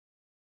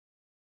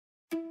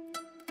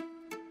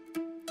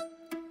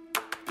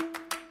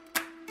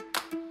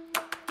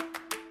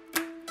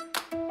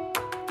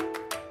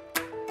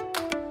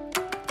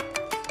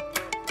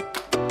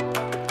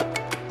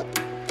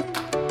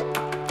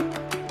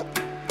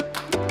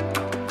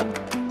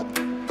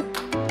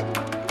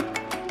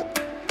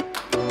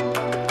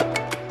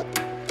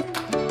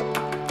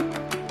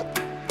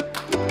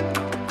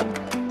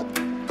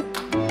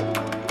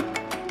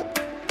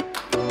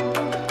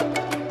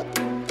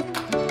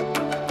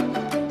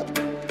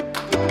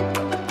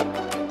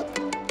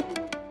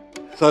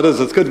So it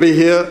is, it's good to be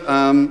here.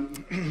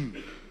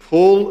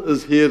 Paul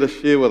is here to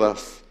share with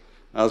us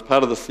as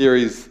part of the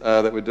series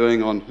that we're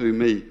doing on Who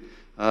Me.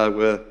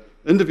 We're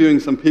interviewing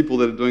some people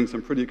that are doing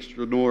some pretty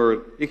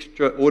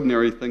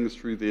extraordinary things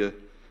through their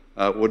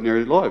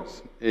ordinary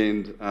lives.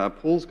 And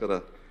Paul's got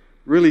a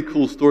really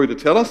cool story to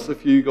tell us.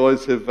 If you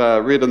guys have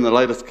read in the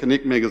latest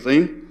Connect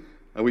magazine,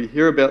 we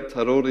hear about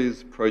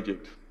Tarore's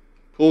project.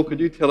 Paul,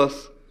 could you tell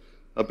us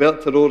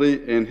about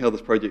Tarore and how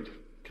this project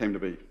came to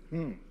be?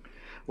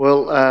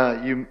 Well,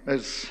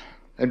 as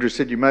Andrew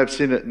said, you may have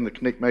seen it in the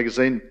Connect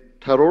magazine.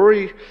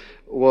 Tarore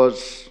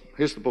was,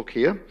 here's the book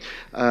here,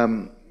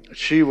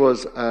 she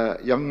was a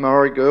young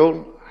Maori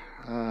girl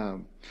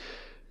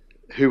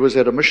who was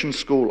at a mission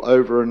school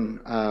over in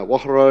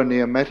Waharoa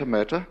near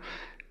Matamata,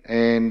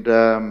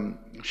 and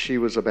she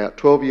was about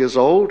 12 years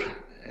old,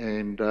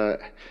 and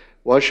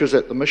while she was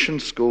at the mission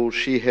school,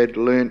 she had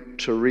learnt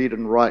to read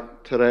and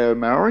write Te Reo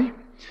Maori.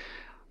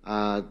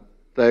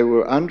 They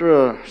were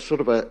under a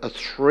sort of a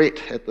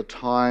threat at the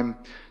time.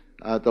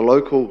 The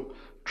local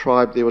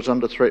tribe there was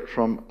under threat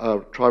from a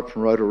tribe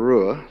from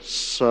Rotorua,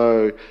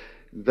 so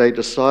they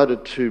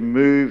decided to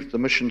move the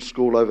mission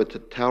school over to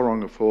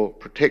Tauranga for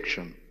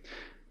protection.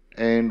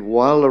 And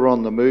while they were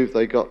on the move,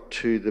 they got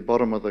to the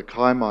bottom of the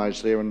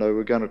kaimais there, and they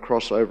were going to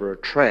cross over a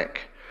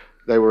track.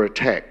 They were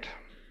attacked,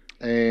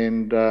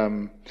 and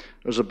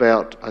it was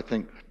about, I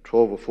think,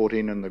 12 or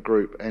 14 in the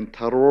group, and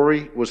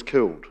Tarore was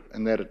killed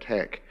in that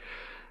attack.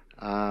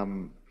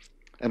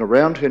 And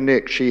around her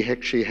neck, she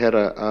actually had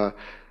a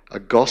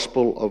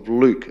Gospel of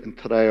Luke in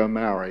Te Reo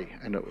Maori,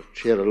 and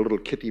she had a little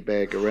kitty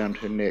bag around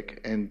her neck.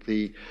 And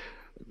the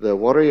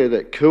warrior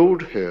that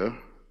killed her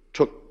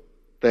took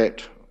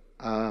that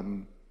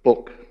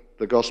book,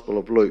 the Gospel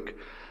of Luke,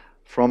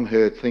 from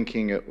her,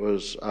 thinking it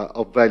was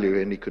of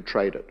value and he could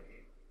trade it.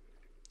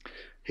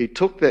 He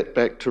took that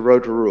back to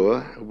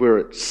Rotorua, where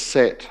it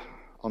sat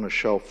on a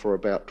shelf for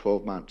about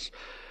 12 months.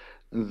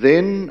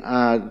 Then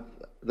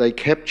they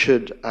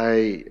captured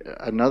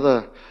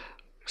another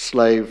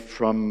slave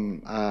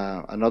from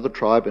another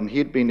tribe, and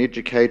he'd been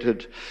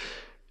educated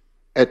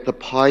at the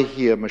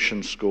Paihia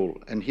Mission School,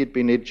 and he'd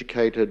been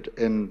educated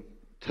in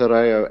Te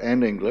Reo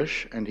and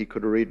English, and he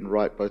could read and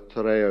write both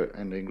Te Reo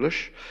and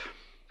English,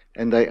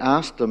 and they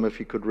asked him if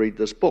he could read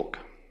this book,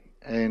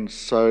 and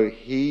so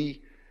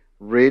he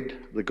read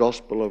the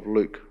Gospel of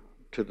Luke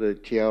to the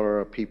Te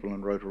Aroha people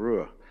in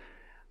Rotorua.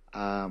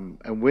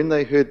 And when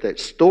they heard that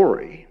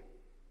story,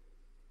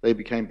 they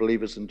became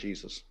believers in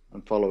Jesus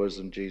and followers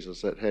in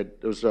Jesus. It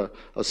was a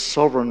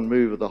sovereign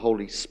move of the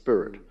Holy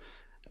Spirit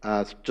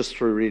just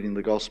through reading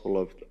the Gospel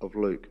of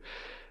Luke.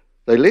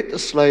 They let the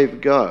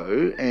slave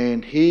go,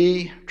 and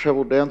he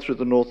travelled down through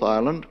the North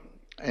Island,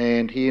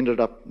 and he ended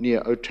up near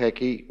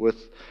Otaki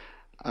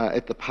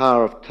at the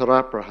pa of Te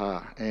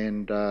Rapraha.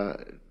 And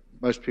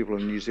most people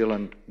in New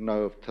Zealand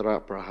know of Te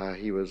Rapraha.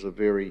 He was a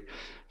very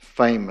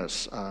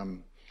famous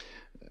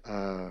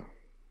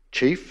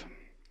chief,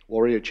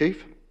 warrior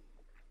chief.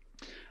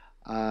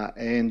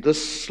 And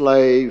this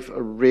slave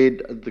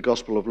read the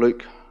Gospel of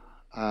Luke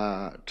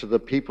to the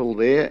people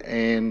there,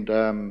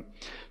 and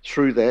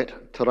through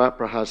that, Te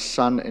Rapraha's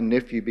son and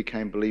nephew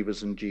became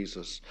believers in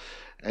Jesus.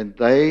 And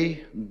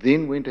they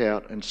then went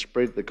out and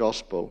spread the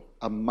gospel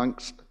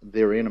amongst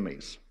their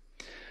enemies.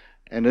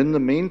 And in the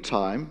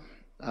meantime,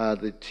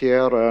 the Te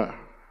Aroha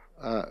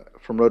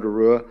from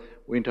Rotorua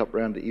went up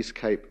around the East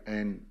Cape,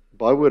 and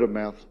by word of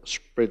mouth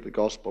spread the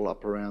gospel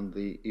up around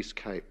the East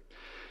Cape.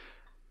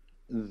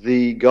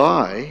 The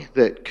guy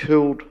that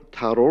killed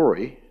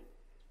Tarore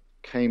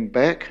came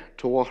back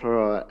to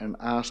Waharoa and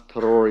asked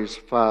Tarore's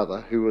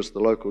father, who was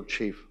the local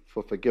chief,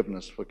 for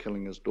forgiveness for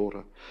killing his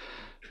daughter.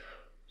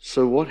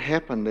 So what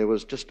happened, there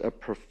was just a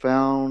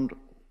profound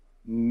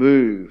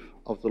move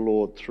of the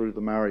Lord through the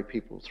Maori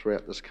people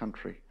throughout this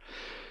country.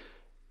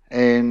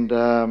 And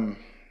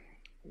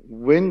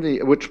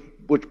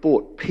which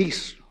brought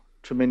peace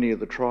to many of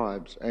the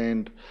tribes.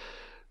 And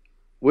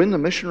when the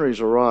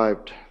missionaries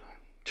arrived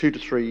 2 to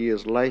 3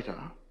 years later,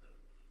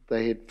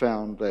 they had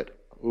found that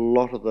a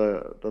lot of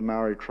the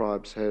Maori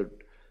tribes had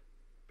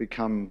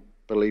become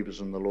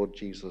believers in the Lord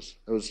Jesus.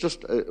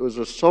 It was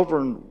a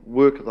sovereign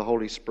work of the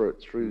Holy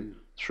Spirit through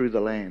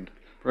the land.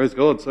 Praise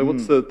God. So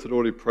what's the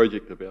Tarore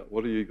project about?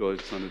 What are you guys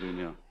trying to do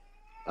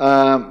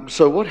now?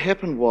 So what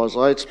happened was,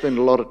 I had spent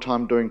a lot of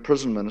time doing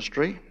prison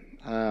ministry,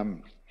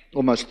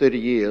 almost 30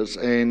 years,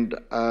 and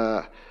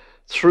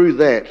through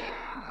that,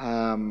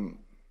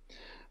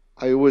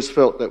 I always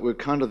felt that we're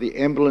kind of the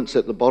ambulance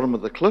at the bottom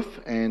of the cliff,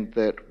 and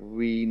that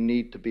we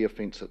need to be a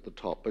fence at the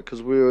top,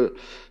 because we were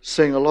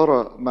seeing a lot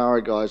of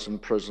Maori guys in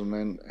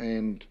prison,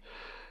 and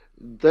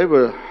they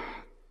were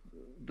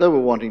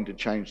wanting to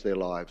change their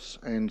lives.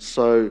 And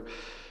so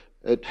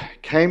it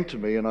came to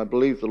me, and I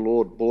believe the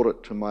Lord brought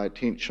it to my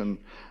attention,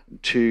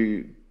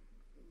 to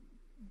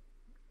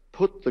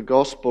put the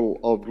Gospel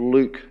of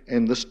Luke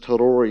and this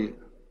story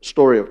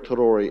of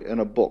Tarore in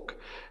a book,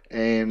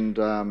 and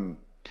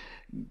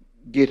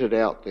get it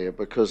out there,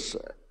 because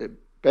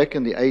back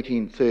in the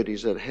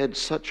 1830s it had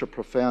such a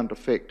profound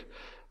effect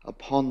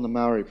upon the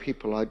Maori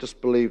people. I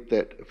just believe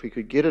that if we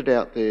could get it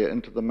out there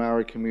into the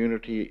Maori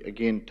community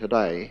again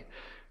today,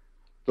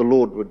 the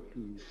Lord would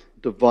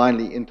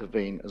divinely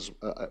intervene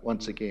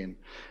once again.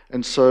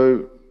 And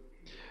so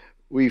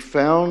we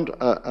found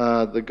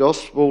the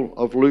Gospel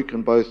of Luke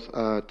in both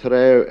Te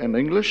Reo and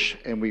English,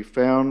 and we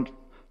found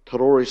Te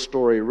Rore's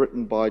story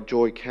written by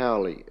Joy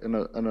Cowley in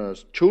a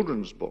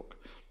children's book.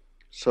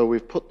 So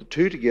we've put the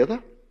two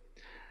together,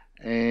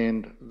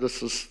 and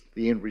this is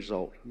the end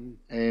result.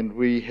 And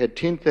we had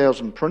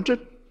 10,000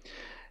 printed,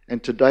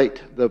 and to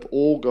date they've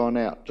all gone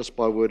out just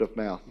by word of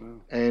mouth.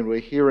 Wow. And we're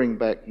hearing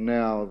back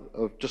now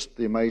of just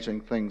the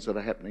amazing things that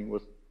are happening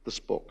with this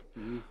book.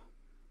 Mm-hmm.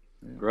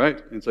 Yeah.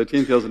 Great. And so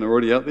 10,000 are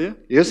already out there?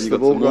 Yes,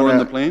 they've all gone out. In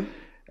the plan?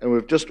 And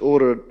we've just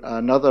ordered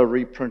another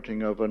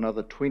reprinting of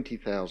another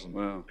 20,000.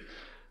 Wow.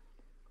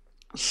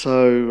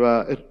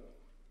 So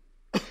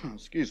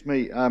excuse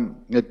me,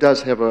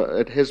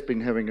 it has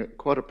been having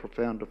quite a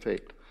profound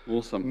effect.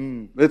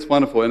 Awesome. That's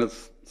wonderful, and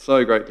it's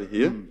so great to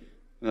hear.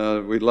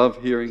 We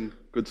love hearing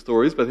good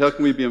stories, but how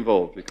can we be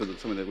involved? Because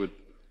it's something that would,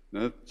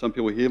 some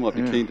people here might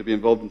be keen to be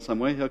involved in some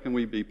way. How can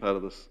we be part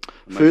of this?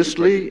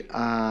 Firstly,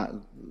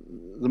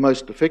 the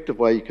most effective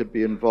way you could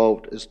be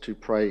involved is to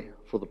pray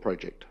for the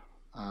project.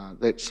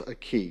 That's a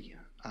key.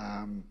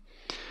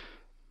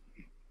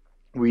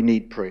 We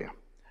need prayer.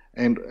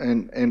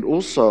 And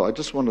also, I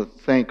just want to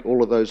thank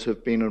all of those who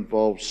have been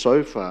involved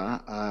so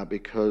far,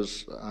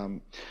 because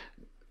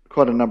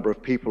quite a number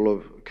of people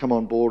have come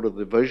on board with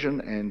the vision,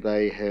 and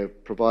they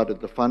have provided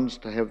the funds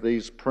to have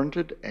these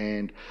printed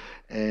and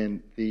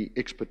the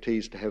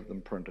expertise to have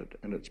them printed.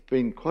 And it's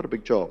been quite a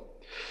big job.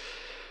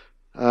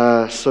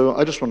 So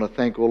I just want to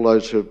thank all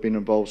those who have been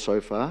involved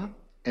so far.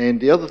 And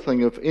the other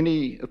thing, if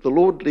the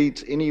Lord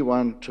leads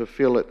anyone to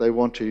feel that they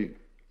want to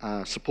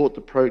support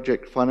the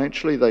project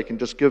financially, they can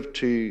just give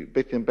to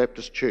Bethlehem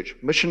Baptist Church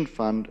Mission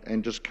Fund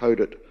and just code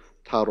it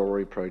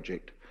Tarori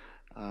Project,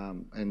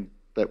 and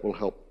that will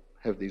help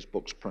have these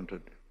books printed.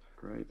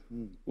 Great.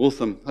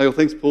 Awesome. Hey, well,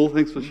 thanks, Paul.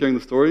 Thanks for sharing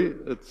the story.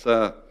 It's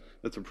a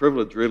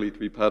privilege, really, to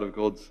be part of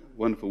God's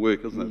wonderful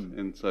work, isn't it?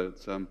 And so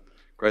it's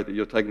great that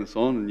you're taking this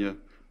on and you're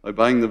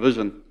obeying the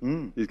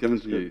vision He's given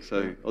to you.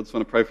 So I just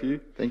want to pray for you.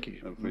 Thank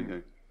you. Before you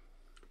go.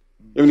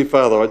 Heavenly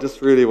Father, I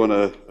just really want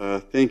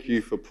to thank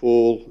you for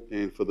Paul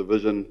and for the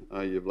vision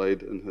you've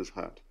laid in his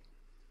heart.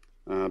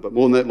 But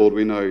more than that, Lord,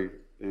 we know,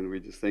 and we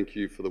just thank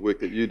you for the work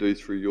that you do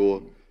through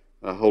your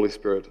Holy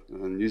Spirit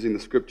and using the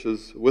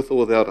Scriptures with or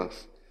without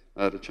us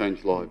to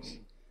change lives.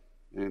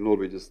 And Lord,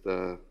 we just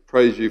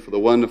praise you for the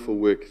wonderful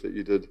work that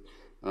you did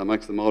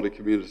amongst the Māori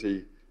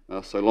community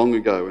so long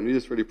ago. And we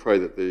just really pray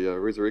that the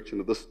resurrection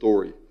of this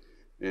story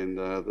and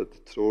the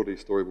Te Rore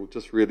story will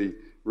just really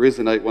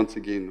resonate once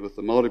again with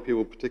the Māori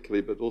people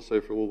particularly, but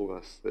also for all of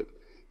us,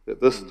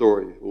 that this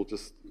story will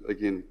just,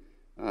 again,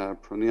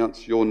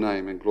 pronounce your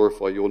name and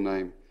glorify your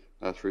name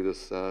through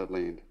this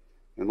land.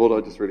 And Lord,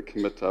 I just really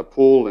commit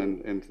Paul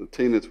and to the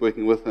team that's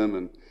working with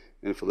him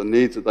and for the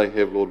needs that they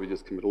have, Lord, we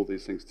just commit all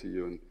these things to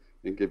you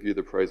and give you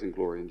the praise and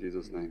glory in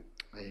Jesus' name.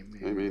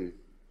 Amen. Amen.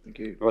 Thank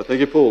you. All right, thank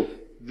you, Paul.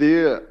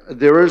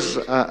 There is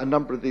a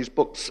number of these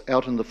books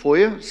out in the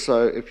foyer,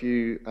 so if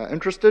you are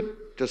interested,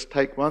 just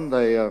take one.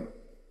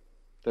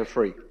 They're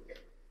free.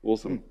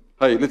 Awesome.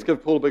 Hey, let's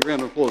give Paul a big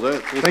round of applause.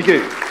 Awesome. Thank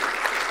you.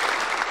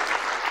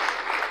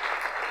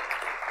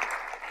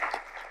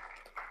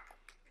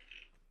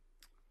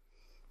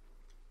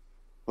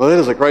 Well, that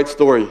is a great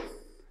story.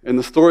 And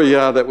the story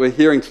that we're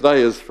hearing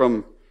today is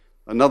from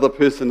another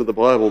person of the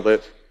Bible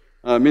that,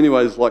 in many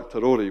ways, like Te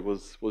Rore,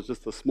 was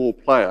just a small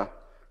player,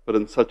 but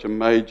in such a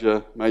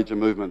major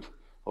movement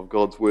of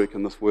God's work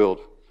in this world.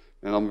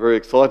 And I'm very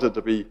excited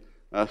to be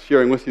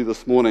sharing with you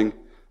this morning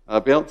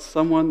about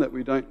someone that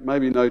we don't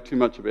maybe know too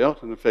much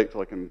about. And in fact,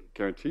 I can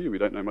guarantee you we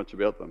don't know much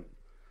about them.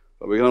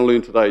 But we're going to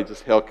learn today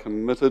just how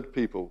committed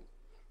people,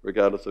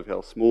 regardless of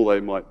how small they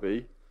might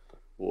be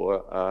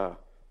or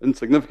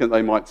insignificant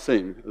they might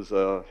seem, is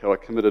how a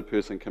committed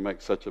person can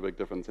make such a big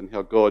difference, and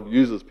how God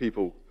uses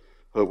people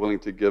who are willing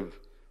to give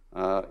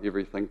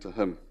everything to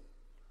him.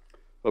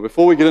 But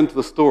before we get into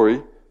the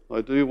story,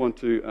 I do want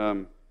to...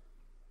 am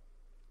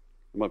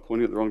I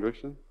pointing at the wrong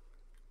direction?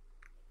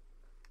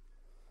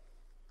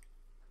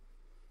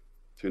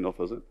 Turned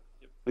off, is it?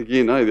 Yep.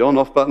 Again, the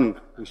on-off button.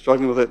 I'm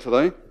struggling with that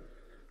today.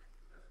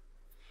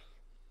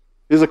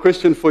 Here's a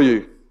question for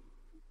you.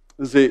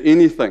 Is there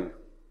anything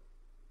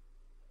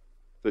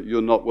that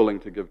you're not willing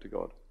to give to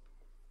God?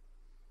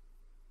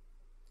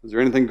 Is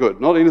there anything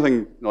good? Not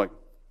anything like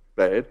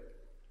bad.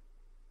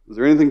 Is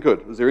there anything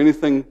good? Is there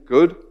anything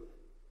good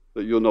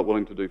that you're not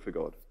willing to do for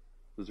God?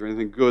 Is there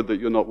anything good that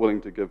you're not willing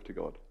to give to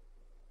God?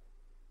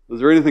 Is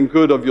there anything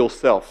good of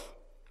yourself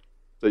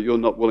that you're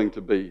not willing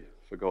to be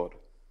for God?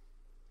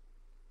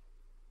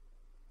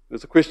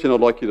 It's a question I'd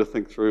like you to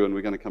think through, and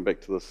we're going to come back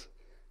to this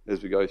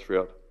as we go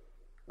throughout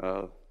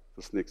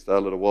this next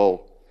little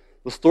while.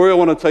 The story I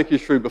want to take you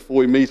through before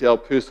we meet our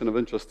person of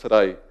interest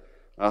today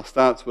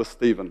starts with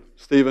Stephen.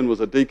 Stephen was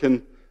a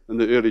deacon in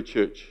the early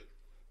church.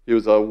 He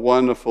was a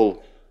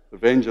wonderful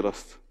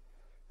evangelist,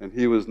 And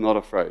he was not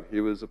afraid.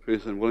 He was a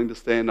person willing to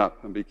stand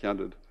up and be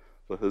counted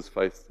for his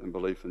faith and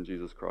belief in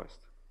Jesus Christ.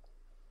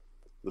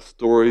 The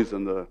stories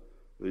and the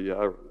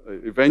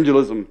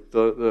evangelism,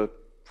 the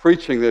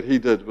preaching that he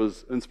did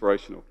was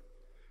inspirational.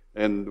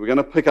 And we're going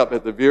to pick up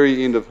at the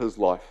very end of his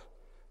life.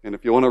 And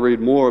if you want to read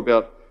more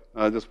about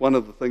just one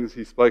of the things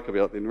he spoke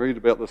about, then read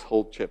about this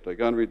whole chapter.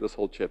 Go and read this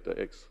whole chapter,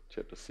 Acts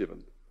chapter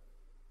 7.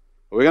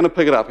 But we're going to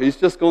pick it up. He's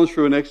just gone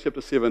through in Acts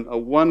chapter 7 a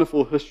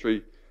wonderful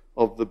history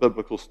of the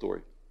biblical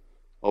story,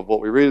 of what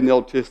we read in the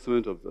Old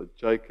Testament, of the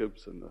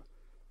Jacobs and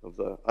of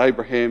the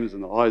Abrahams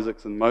and the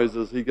Isaacs and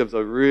Moses. He gives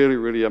a really,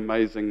 really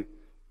amazing,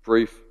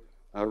 brief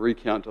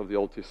recount of the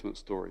Old Testament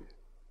story.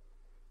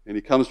 And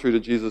he comes through to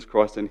Jesus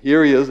Christ, and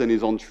here he is, and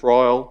he's on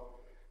trial,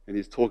 and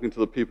he's talking to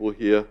the people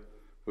here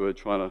who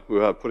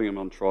are putting him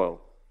on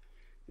trial.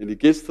 And he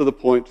gets to the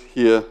point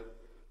here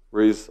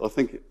where I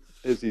think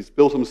as he's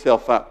built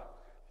himself up,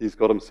 he's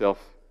got himself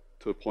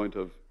to a point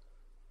of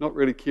not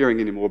really caring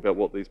anymore about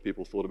what these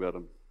people thought about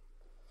him.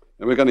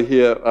 And we're going to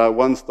hear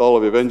one style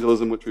of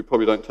evangelism, which we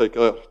probably don't take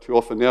out too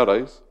often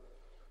nowadays,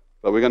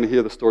 but we're going to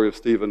hear the story of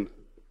Stephen,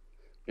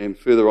 and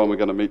further on we're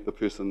going to meet the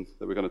person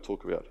that we're going to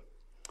talk about.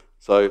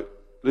 So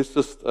let's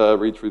just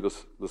read through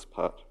this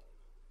part.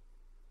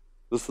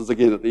 This is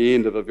again at the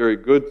end of a very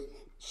good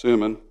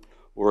sermon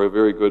or a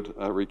very good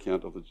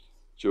recount of the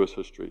Jewish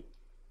history.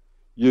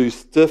 You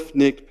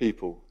stiff-necked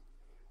people,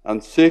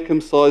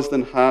 uncircumcised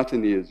in heart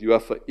and ears, you are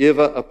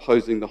forever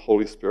opposing the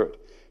Holy Spirit,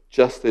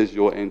 just as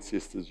your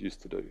ancestors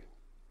used to do.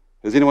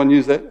 Has anyone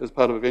used that as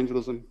part of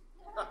evangelism?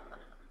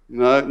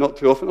 No, not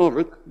too often. Oh,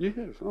 Rick, you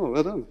have. Oh,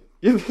 well done.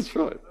 Yeah, that's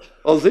right.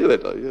 I was there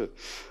that day,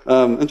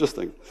 yeah.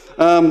 Interesting.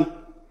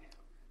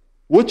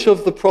 Which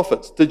of the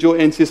prophets did your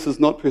ancestors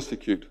not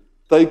persecute?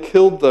 They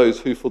killed those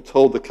who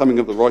foretold the coming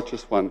of the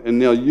righteous one, and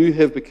now you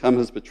have become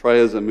his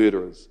betrayers and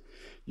murderers.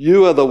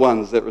 You are the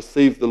ones that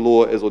received the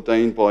law as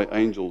ordained by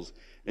angels,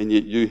 and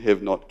yet you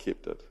have not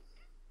kept it.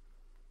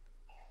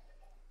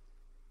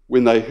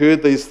 When they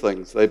heard these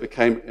things, they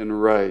became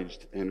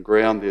enraged and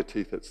ground their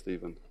teeth at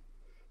Stephen.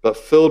 But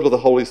filled with the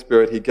Holy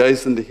Spirit, he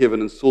gazed into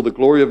heaven and saw the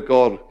glory of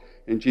God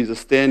and Jesus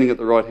standing at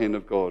the right hand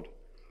of God.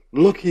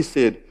 Look, he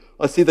said,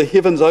 I see the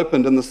heavens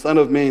opened and the Son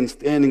of Man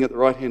standing at the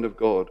right hand of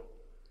God.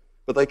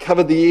 But they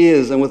covered their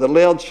ears and with a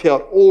loud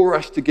shout all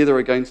rushed together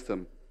against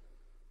him.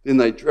 Then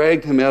they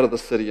dragged him out of the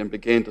city and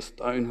began to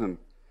stone him.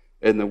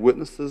 And the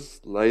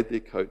witnesses laid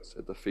their coats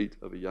at the feet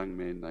of a young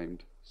man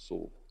named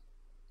Saul.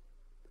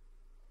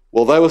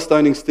 While they were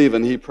stoning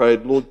Stephen, he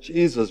prayed, Lord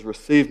Jesus,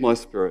 receive my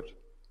spirit.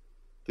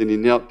 Then he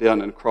knelt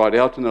down and cried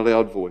out in a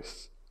loud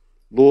voice,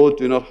 Lord,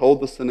 do not hold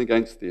the sin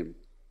against them.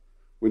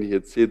 When he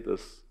had said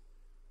this,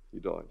 he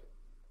died.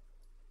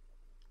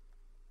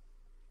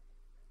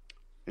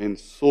 And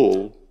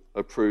Saul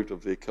approved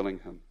of their killing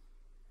him.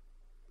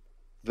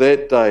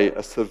 That day,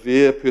 a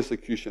severe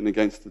persecution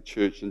against the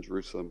church in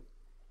Jerusalem.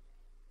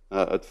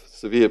 A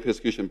severe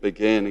persecution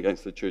began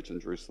against the church in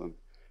Jerusalem.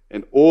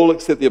 And all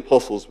except the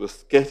apostles were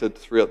scattered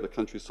throughout the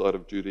countryside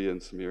of Judea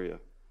and Samaria.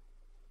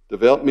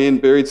 Devout men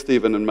buried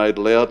Stephen and made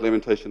loud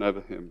lamentation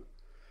over him.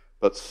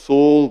 But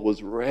Saul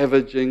was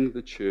ravaging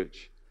the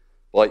church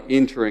by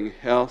entering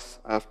house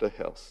after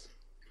house.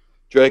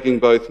 Dragging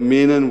both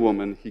men and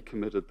women, he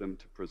committed them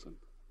to prison.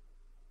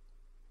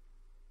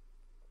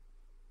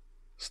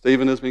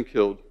 Stephen has been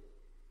killed,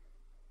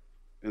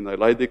 and they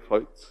laid their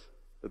cloaks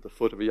at the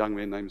foot of a young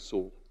man named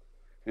Saul.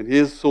 And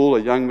here's Saul,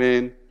 a young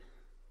man,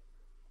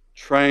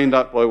 trained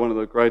up by one of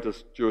the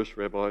greatest Jewish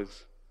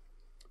rabbis,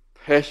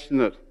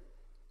 passionate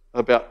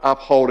about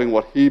upholding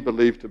what he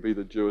believed to be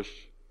the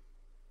Jewish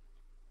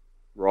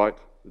right,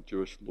 the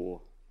Jewish law.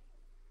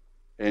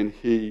 And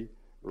he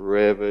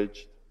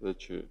ravaged the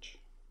church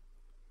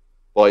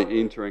by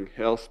entering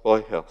house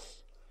by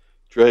house,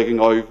 dragging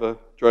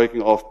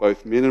off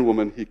both men and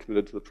women he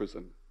committed to the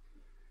prison.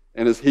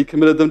 And as he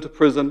committed them to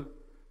prison,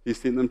 he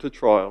sent them to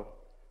trial.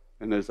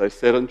 And as they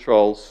sat in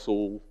trial,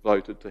 Saul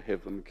voted to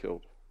have them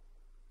killed.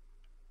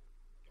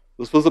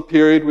 This was a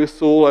period where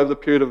Saul, over the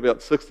period of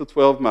about 6 to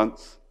 12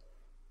 months,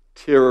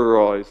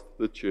 terrorized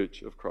the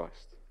church of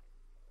Christ.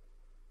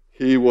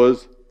 He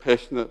was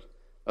passionate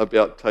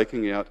about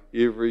taking out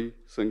every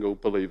single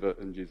believer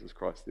in Jesus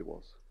Christ there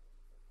was.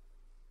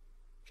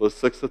 For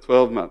 6 to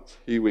 12 months,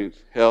 he went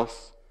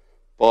house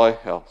by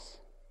house,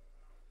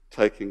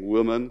 taking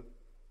women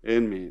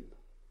and men,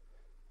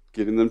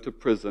 getting them to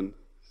prison,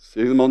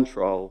 setting them on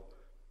trial,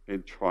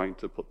 and trying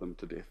to put them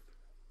to death.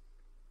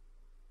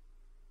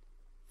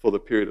 For the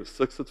period of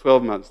 6 to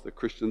 12 months, the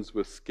Christians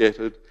were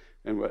scattered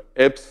and were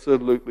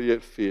absolutely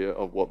at fear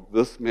of what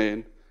this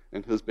man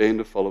and his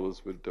band of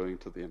followers were doing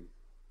to them.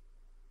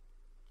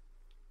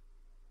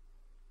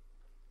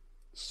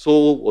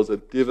 Saul was a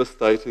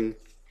devastating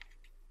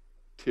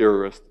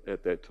terrorist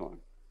at that time.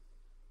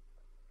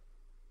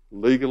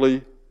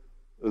 Legally,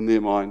 in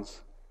their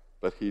minds,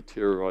 but he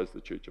terrorized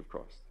the church of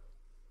Christ.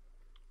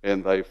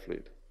 And they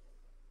fled.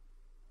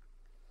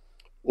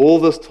 All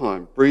this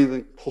time,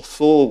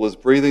 Saul was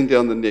breathing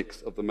down the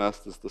necks of the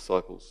Master's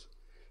disciples,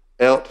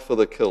 out for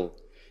the kill.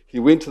 He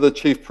went to the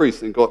chief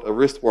priests and got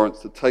arrest warrants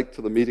to take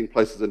to the meeting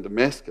places in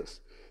Damascus,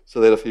 so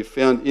that if he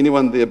found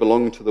anyone there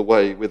belonging to the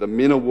way, whether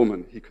men or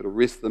women, he could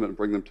arrest them and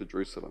bring them to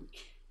Jerusalem.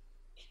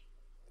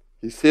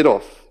 He set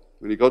off.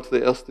 When he got to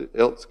the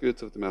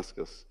outskirts of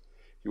Damascus,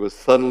 he was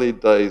suddenly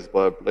dazed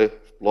by a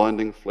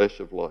blinding flash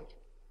of light.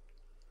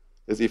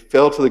 As he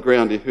fell to the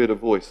ground, he heard a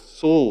voice,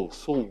 "Saul,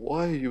 Saul,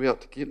 why are you out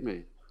to get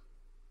me?"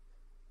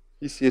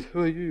 He said,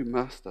 "Who are you,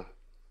 Master?"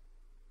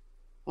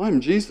 "I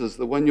am Jesus,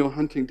 the one you're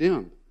hunting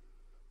down.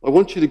 I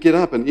want you to get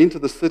up and enter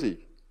the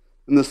city.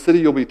 In the city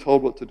you'll be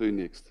told what to do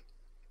next."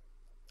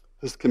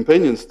 His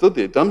companions stood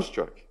there,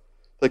 dumbstruck.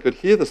 They could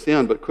hear the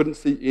sound but couldn't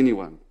see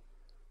anyone,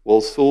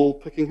 while Saul,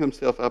 picking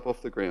himself up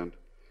off the ground,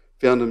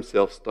 found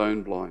himself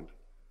stone blind.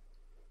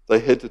 They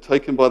had to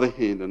take him by the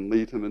hand and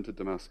lead him into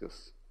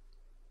Damascus.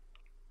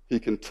 He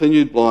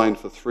continued blind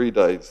for 3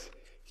 days.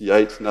 He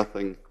ate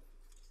nothing,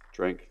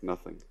 drank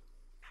nothing.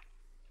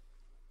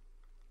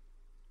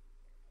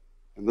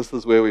 And this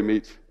is where we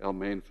meet our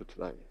man for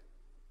today,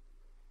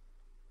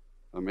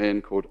 a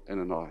man called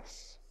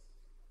Ananias.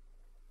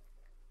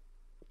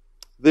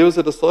 There was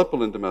a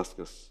disciple in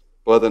Damascus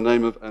by the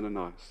name of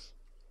Ananias.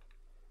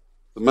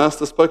 The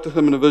master spoke to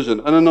him in a vision.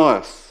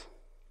 "Ananias."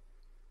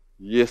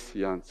 "Yes,"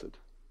 he answered.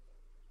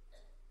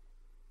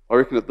 I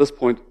reckon at this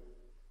point,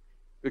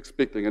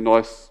 expecting a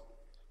nice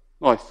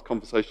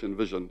conversation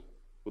vision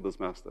with his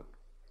master.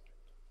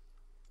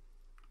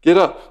 "Get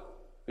up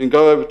and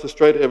go over to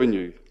Straight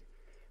Avenue.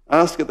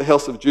 Ask at the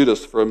house of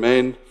Judas for a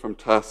man from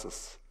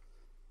Tarsus.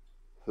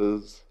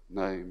 His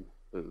name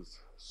is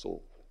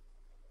Saul."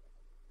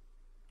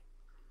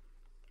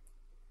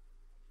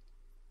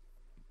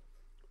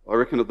 I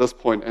reckon at this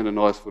point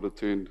Ananias would have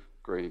turned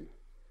green,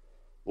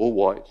 or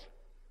white,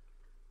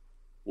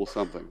 or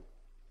something.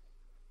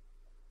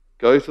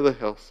 Go to the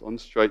house on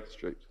Straight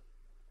Street.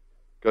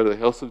 Go to the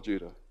house of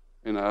Judah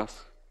and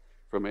ask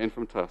for a man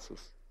from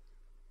Tarsus.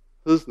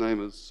 His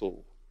name is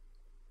Saul.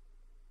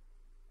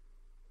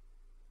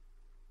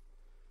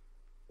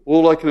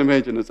 All I can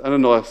imagine is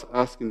Ananias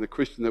asking the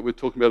question that we're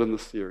talking about in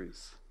this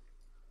series.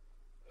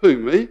 Who,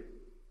 me?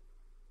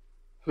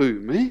 Who,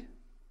 me?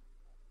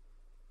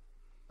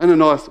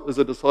 Ananias is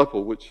a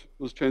disciple, which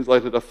was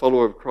translated a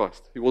follower of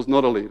Christ. He was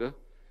not a leader.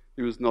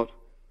 He was not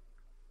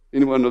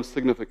anyone of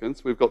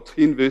significance. We've got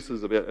 10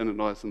 verses about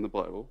Ananias in the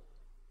Bible.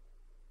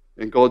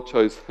 And God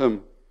chose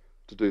him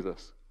to do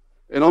this.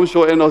 And I'm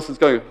sure Ananias is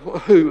going,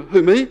 who,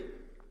 me?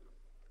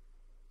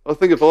 I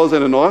think if I was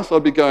Ananias,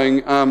 I'd be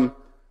going,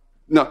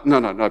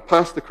 no,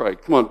 Pastor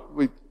Craig, come on,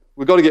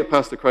 we've got to get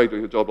Pastor Craig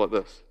doing a job like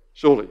this,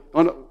 surely.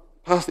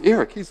 Pastor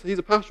Eric, he's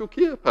a pastoral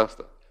care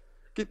pastor.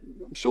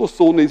 I'm sure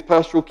Saul needs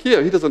pastoral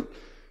care. He doesn't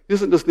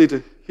just need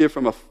to hear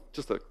from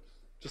just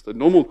a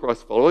normal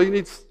Christ follower. He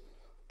needs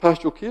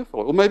pastoral care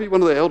follower, or maybe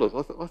one of the elders.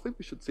 I think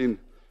we should send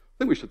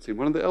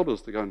one of the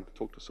elders to go and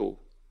talk to Saul.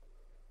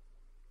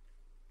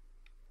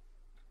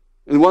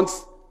 And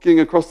once getting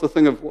across the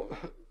thing of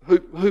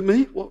who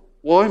me?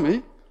 Why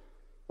me?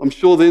 I'm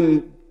sure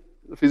then,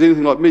 if he's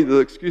anything like me, the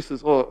excuse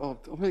is,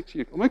 I'm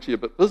actually a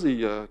bit busy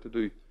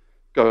to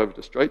go over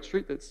to Straight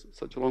Street. That's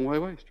such a long way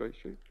away, Straight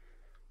Street.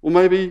 Or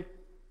maybe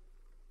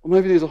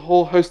there's a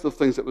whole host of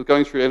things that was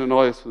going through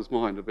Ananias'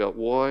 mind about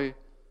why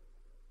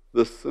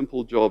this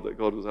simple job that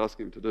God was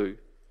asking him to do,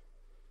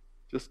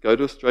 just go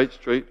to a straight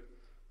street,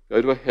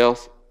 go to a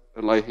house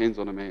and lay hands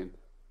on a man,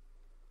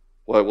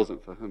 why it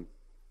wasn't for him.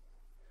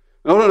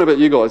 Now, I don't know about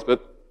you guys,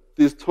 but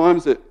there's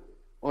times that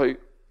I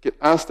get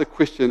asked a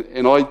question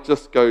and I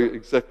just go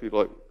exactly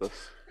like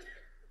this.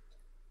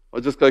 I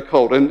just go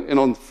cold. And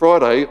on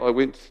Friday, I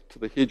went to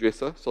the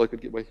hairdresser so I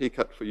could get my hair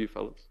cut for you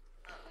fellas.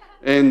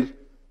 And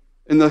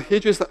the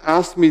hairdresser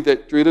asked me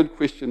that dreaded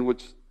question,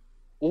 which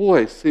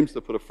always seems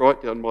to put a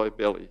fright down my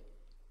belly.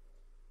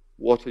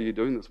 What are you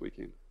doing this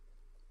weekend?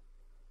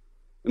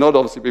 And I'd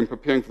obviously been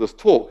preparing for this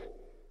talk.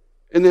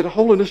 And that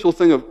whole initial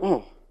thing of,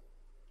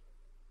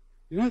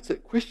 it's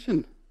that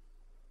question.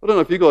 I don't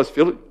know if you guys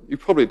feel it. You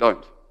probably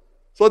don't.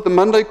 It's like the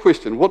Monday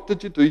question, what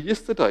did you do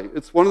yesterday?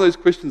 It's one of those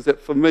questions that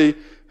for me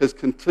has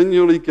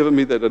continually given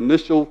me that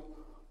initial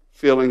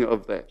feeling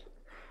of that.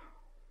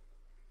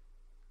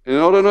 And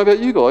I don't know about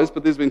you guys,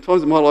 but there's been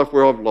times in my life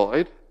where I've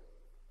lied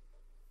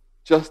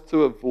just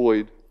to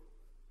avoid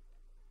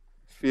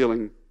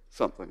feeling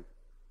something.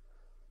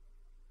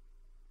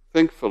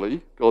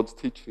 Thankfully, God's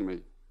teaching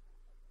me,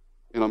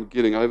 and I'm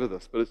getting over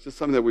this, but it's just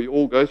something that we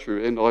all go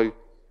through, and I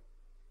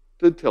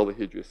did tell the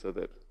hairdresser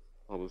that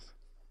I was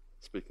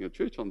speaking at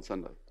church on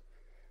Sunday.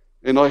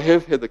 And I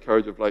have had the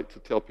courage of late to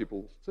tell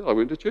people, I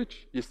went to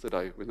church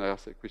yesterday when they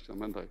asked that question on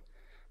Monday.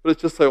 But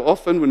it's just so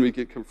often when we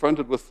get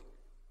confronted with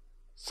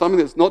something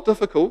that's not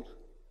difficult,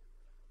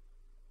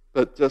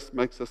 but just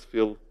makes us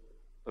feel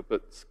a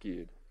bit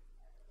scared.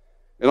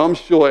 And I'm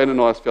sure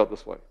Ananias felt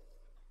this way.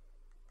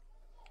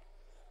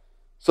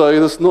 So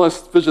this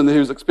nice vision that he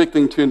was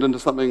expecting turned into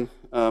something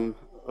a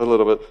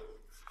little bit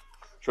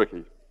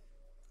tricky.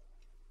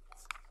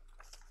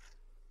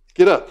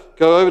 Get up,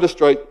 go over to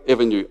Straight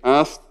Avenue,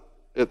 ask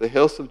at the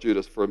house of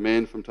Judas for a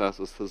man from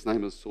Tarsus. His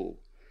name is Saul.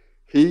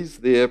 He's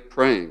there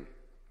praying.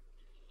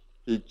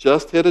 He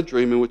just had a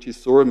dream in which he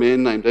saw a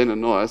man named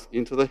Ananias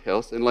enter the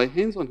house and lay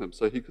hands on him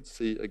so he could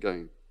see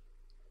again.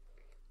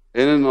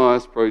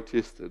 Ananias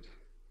protested,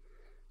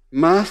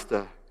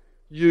 "Master,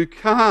 you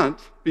can't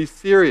be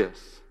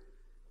serious."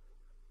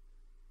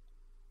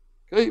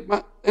 Okay,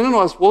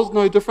 Ananias was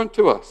no different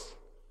to us.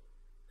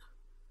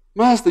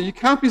 "Master, you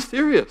can't be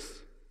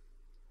serious.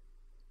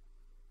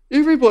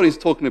 Everybody's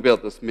talking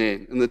about this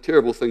man and the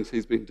terrible things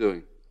he's been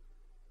doing.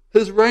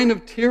 His reign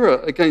of terror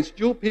against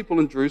your people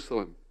in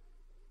Jerusalem.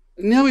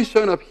 And now he's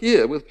shown up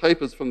here with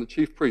papers from the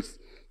chief priests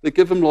that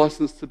give him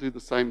license to do the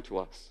same to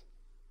us.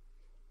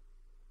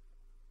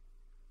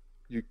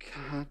 You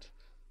can't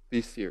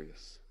be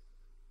serious."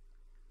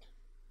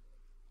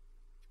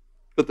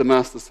 But the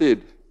master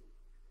said,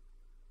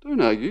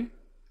 "Don't argue.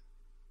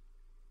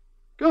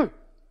 Go."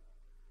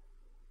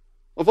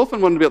 I've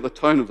often wondered about the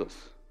tone of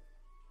this.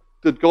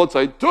 Did God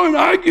say, "Don't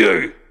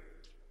argue,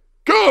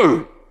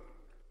 go"?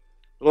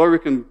 But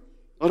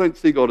I don't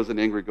see God as an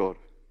angry God.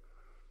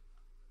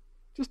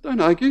 Just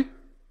don't argue.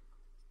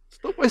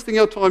 Stop wasting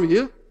our time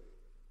here.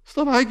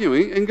 Stop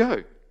arguing and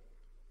go.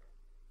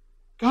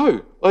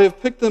 Go. I have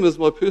picked him as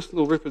my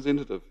personal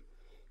representative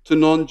to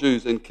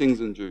non-Jews and kings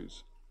and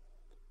Jews.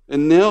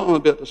 And now I'm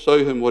about to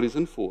show him what he's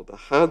in for, the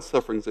hard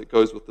sufferings that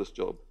goes with this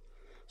job.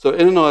 So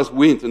Ananias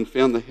went and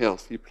found the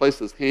house. He placed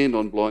his hand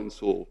on blind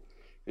Saul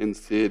and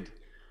said,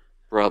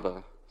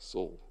 "Brother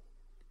Saul."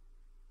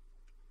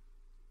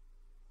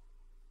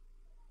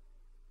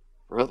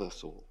 "Brother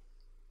Saul,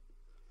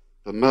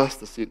 the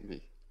master sent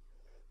me,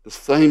 the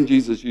same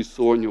Jesus you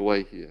saw on your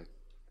way here.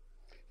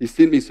 He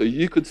sent me so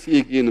you could see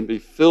again and be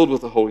filled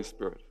with the Holy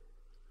Spirit."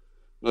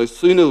 No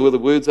sooner were the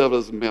words out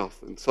of his mouth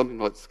than something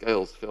like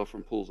scales fell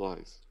from Paul's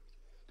eyes.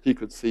 He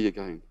could see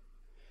again.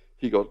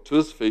 He got to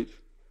his feet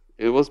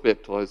and was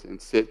baptized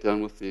and sat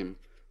down with them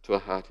to a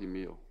hearty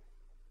meal.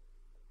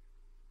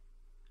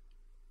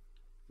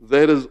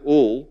 That is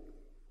all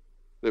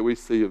that we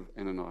see of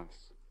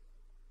Ananias.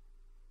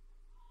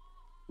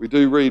 We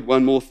do read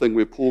one more thing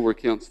where Paul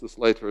recounts this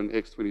later in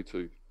Acts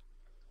 22,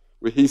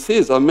 where he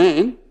says, "A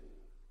man,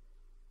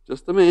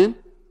 just a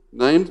man,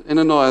 named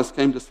Ananias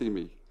came to see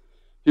me.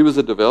 He was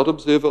a devout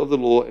observer of the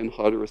law and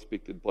highly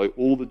respected by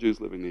all the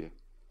Jews living there.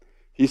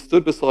 He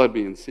stood beside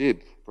me and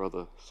said,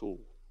 'Brother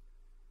Saul,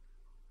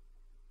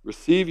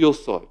 receive your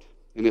sight.'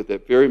 And at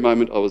that very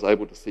moment I was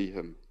able to see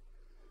him.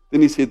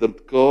 Then he said, 'The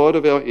God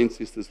of our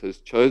ancestors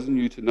has chosen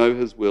you to know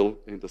his will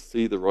and to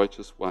see the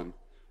righteous one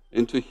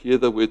and to hear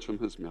the words from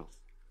his mouth.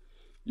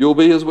 You'll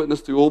be his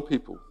witness to all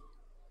people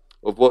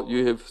of what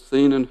you have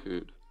seen and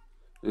heard.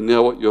 And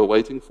now what you're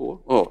waiting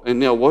for? And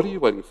now what are you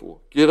waiting for?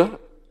 Get up,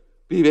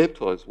 be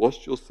baptized,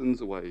 wash your sins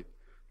away,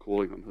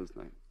 calling on his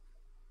name.'"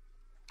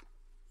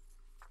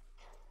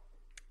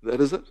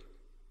 That is it.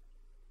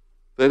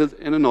 That is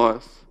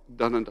Ananias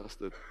done and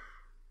dusted.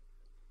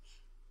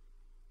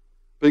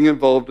 Being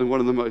involved in one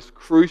of the most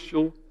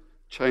crucial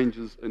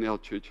changes in our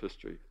church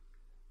history.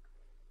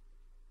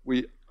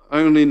 We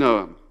only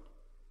know him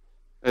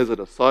as a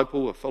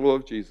disciple, a follower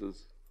of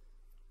Jesus,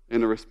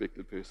 and a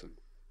respected person.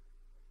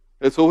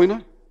 That's all we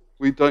know.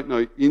 We don't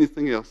know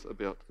anything else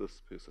about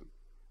this person.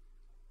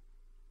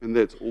 And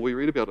that's all we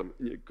read about him.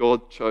 And yet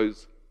God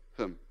chose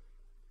him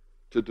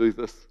to do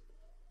this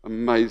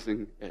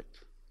amazing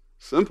act.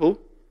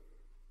 Simple,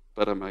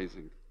 but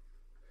amazing.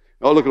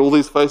 Now look at all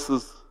these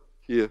faces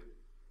here.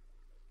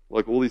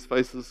 Like all these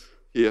faces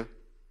here.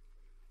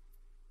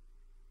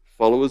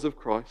 Followers of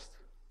Christ.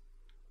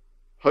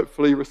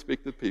 Hopefully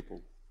respected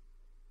people.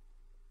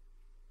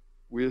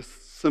 We're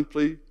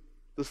simply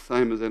the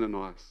same as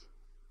Ananias.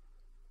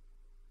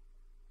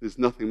 There's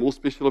nothing more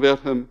special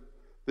about him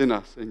than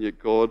us, and yet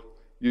God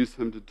used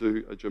him to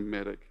do a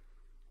dramatic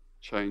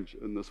change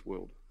in this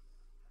world.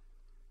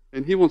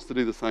 And he wants to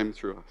do the same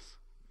through us.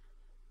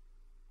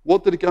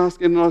 What did he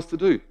ask Ananias to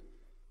do?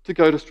 To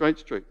go to Straight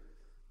Street.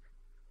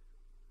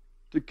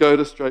 To go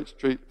to Straight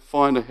Street,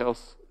 find a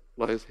house,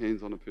 lay his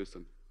hands on a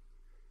person.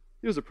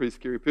 He was a pretty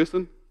scary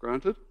person,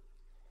 granted.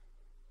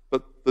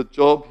 But the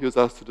job he was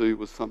asked to do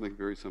was something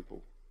very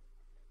simple.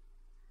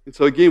 And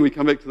so again, we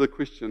come back to the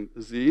question,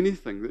 is there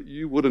anything that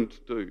you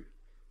wouldn't do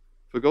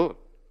for God?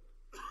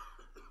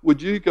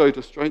 Would you go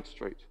to Straight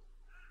Street?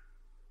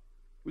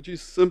 Would you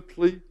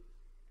simply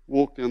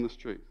walk down the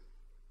street?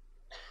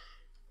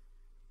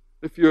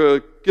 If you're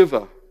a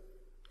giver,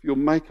 if your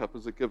makeup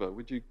is a giver,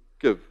 would you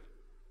give?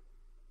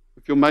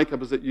 If your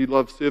makeup is that you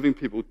love serving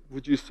people,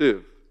 would you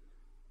serve?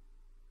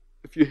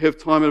 If you have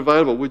time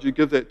available, would you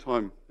give that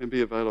time and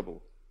be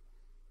available?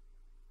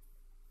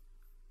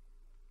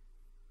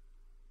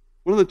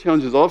 One of the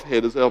challenges I've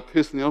had is our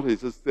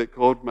personalities is that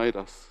God made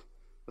us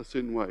a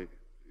certain way.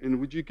 And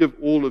would you give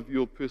all of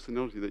your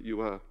personality that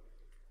you are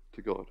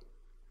to God?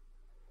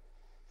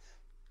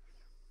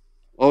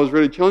 I was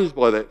really challenged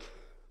by that,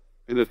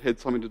 and it had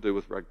something to do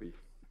with rugby.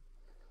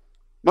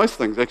 Most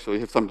things actually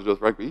have something to do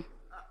with rugby.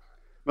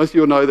 Most of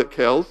you will know that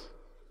cows,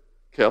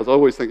 I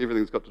always think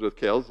everything's got to do with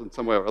cows in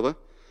some way or other.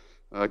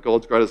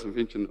 God's greatest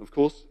invention, of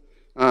course.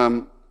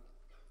 So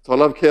I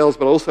love cows,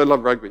 but I also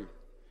love rugby.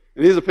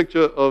 And here's a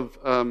picture of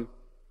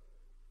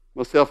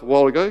myself a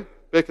while ago,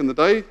 back in the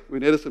day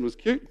when Edison was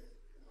cute.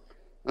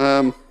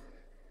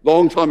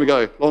 Long time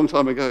ago.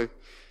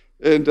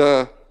 And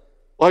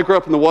I grew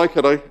up in the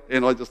Waikato,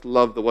 and I just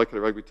loved the Waikato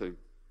rugby team.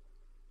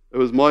 It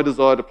was my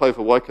desire to play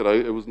for Waikato.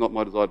 It was not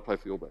my desire to play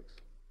for the All Blacks.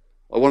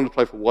 I wanted to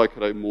play for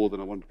Waikato more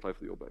than I wanted to play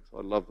for the All Blacks.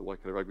 I loved the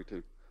Waikato rugby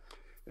team.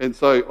 And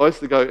so I used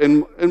to go,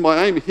 and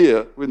my aim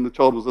here, when the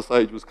child was this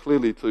age, was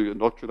clearly to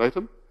indoctrinate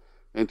him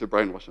and to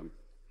brainwash him.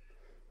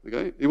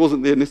 Okay? He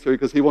wasn't there necessarily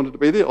because he wanted to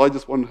be there. I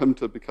just wanted him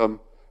to become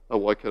a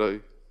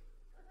Waikato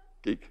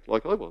geek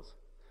like I was.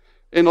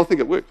 And I think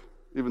it worked.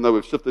 Even though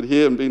we've shifted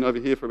here and been over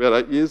here for about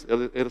 8 years,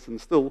 Edison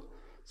still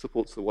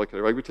supports the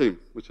Waikato rugby team,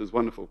 which is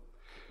wonderful.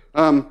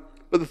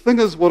 But the thing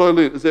is, what I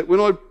learned is that when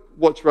I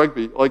watch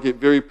rugby, I get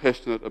very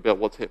passionate about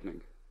what's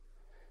happening.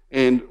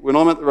 And when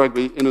I'm at the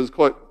rugby, and it was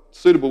quite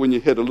suitable when you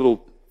had a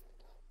little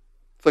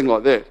thing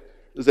like that,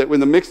 is that when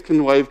the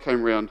Mexican wave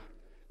came around,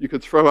 you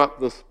could throw up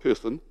this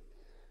person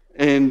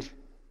and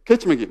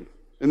catch him again.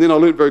 And then I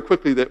learned very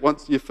quickly that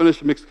once you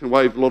finish a Mexican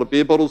wave, a lot of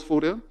beer bottles fall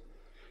down.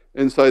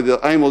 And so the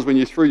aim was when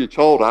you threw your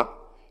child up,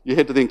 you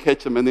had to then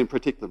catch them and then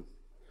protect them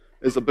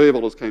as the beer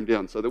bottles came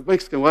down. So the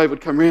Mexican wave would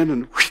come around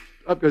and whoosh,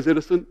 up goes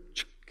Edison,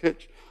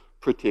 catch,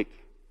 protect.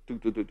 Then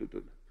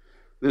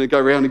it'd go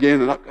around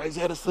again and up goes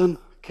Edison,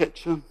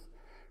 catch him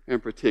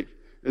and protect.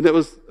 And it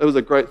was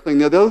a great thing.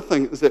 Now the other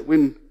thing is that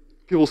when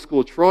people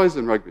score tries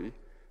in rugby,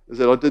 is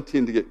that I did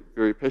tend to get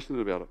very passionate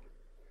about it.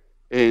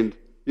 And,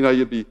 you know,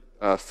 you'd be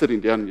sitting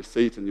down in your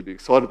seat and you'd be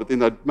excited, but then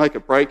they'd make a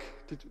break.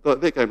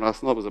 That game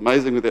last night was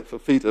amazing with that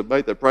Fafita,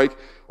 made that break.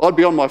 I'd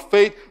be on my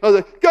feet, I'd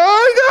say,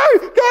 go,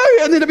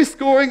 and then they'd be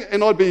scoring,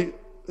 and I'd be,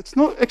 it's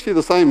not actually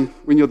the same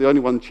when you're the only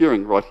one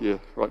cheering right here,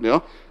 right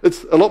now.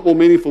 It's a lot more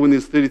meaningful when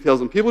there's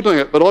 30,000 people doing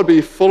it, but I'd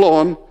be full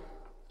on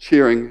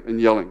cheering and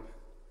yelling.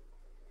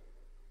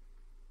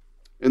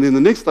 And then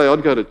the next day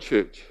I'd go to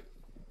church,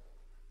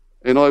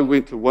 and I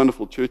went to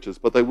wonderful churches,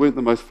 but they weren't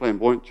the most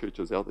flamboyant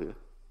churches out there.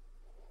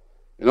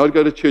 And I'd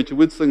go to church and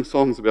we'd sing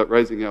songs about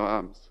raising our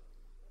arms.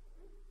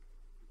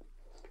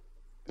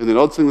 And then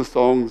I'd sing the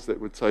songs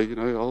that would say, you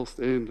know, I'll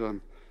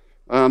stand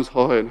arms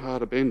high and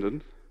heart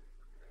abandoned.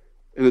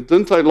 And it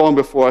didn't take long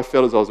before I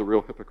felt as I was a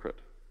real hypocrite.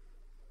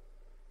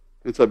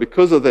 And so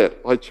because of that,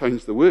 I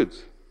changed the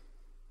words.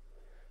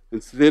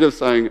 Instead of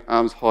saying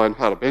arms high and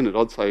heart abandoned,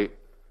 I'd say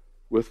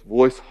with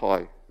voice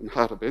high and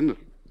heart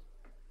abandoned.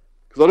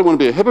 Because I don't want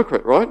to be a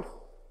hypocrite, right?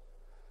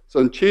 So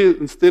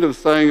instead of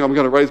saying I'm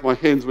going to raise my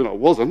hands when I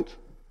wasn't,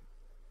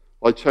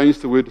 I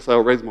changed the word to say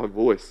I'll raise my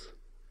voice,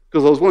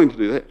 because I was willing to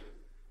do that.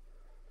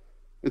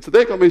 And so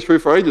that got me through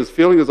for ages,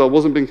 feeling as I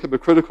wasn't being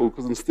hypocritical,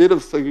 because instead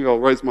of singing I'll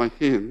raise my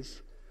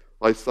hands,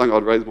 I sang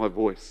I'd raise my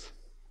voice.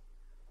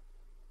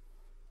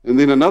 And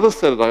then another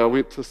Saturday I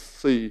went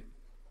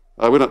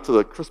up to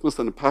the Christmas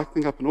in the Park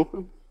thing up in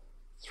Auckland,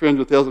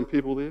 300,000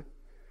 people there.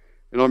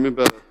 And I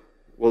remember I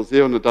was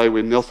there on the day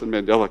when Nelson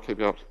Mandela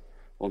came out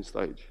on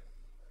stage.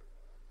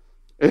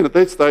 And at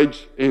that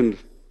stage, and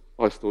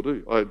I still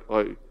do,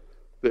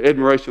 the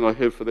admiration I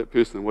have for that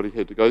person and what he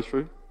had to go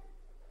through.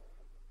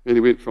 And he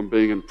went from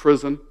being in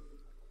prison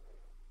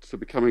to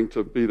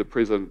be the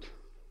president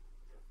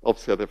of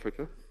South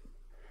Africa.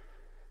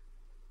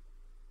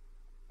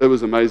 It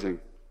was amazing.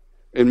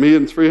 And me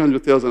and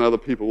 300,000 other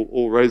people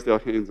all raised our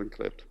hands and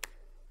clapped.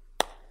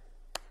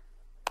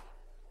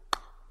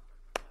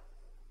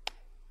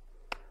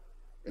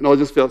 And I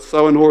just felt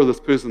so in awe of this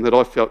person that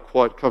I felt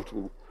quite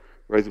comfortable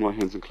raising my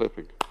hands and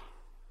clapping.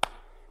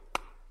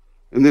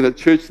 And then at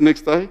church the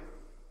next day,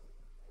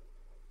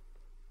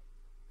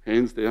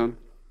 hands down.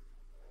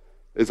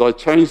 As I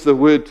changed the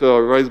word to I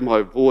raised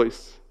my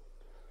voice,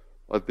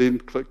 I then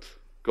clicked.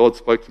 God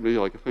spoke to me,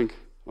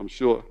 I'm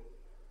sure.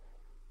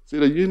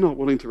 Said, are you not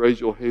willing to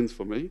raise your hands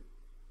for me?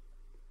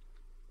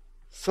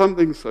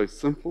 Something so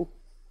simple.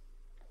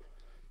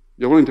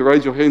 You're willing to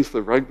raise your hands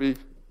for rugby.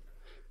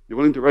 You're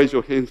willing to raise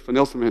your hands for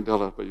Nelson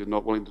Mandela, but you're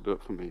not willing to do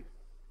it for me.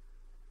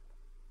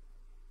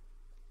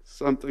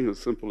 Something as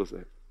simple as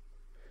that.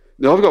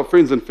 Now, I've got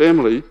friends and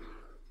family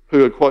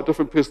who are quite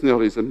different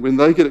personalities, and when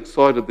they get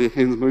excited, their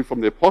hands move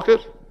from their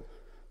pocket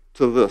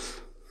to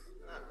this.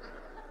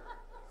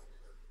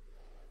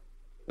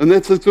 And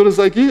that's as good as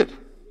they get.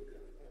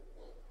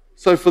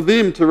 So for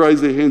them to raise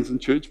their hands in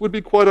church would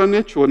be quite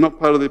unnatural and not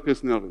part of their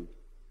personality.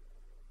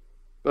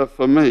 But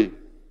for me,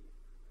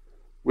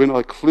 when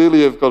I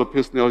clearly have got a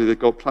personality that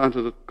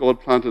God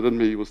planted in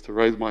me was to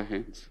raise my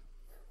hands.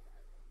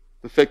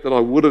 The fact that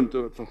I wouldn't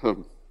do it for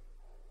him,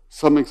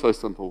 something so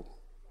simple,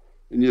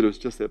 and yet it was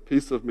just that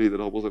piece of me that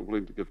I wasn't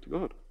willing to give to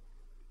God.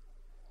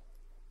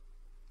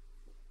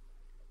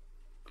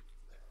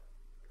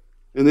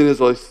 And then as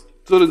I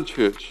stood in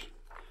church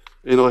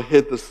and I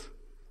had this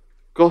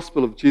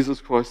gospel of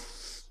Jesus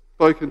Christ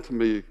spoken to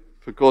me,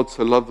 for God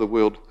so loved the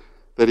world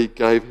that he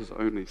gave his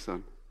only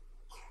son.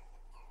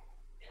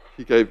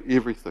 He gave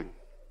everything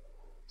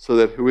so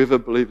that whoever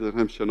believes in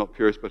him shall not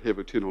perish but have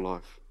eternal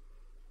life.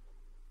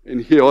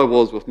 And here I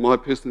was with my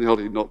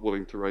personality not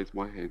willing to raise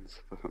my hands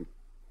for him.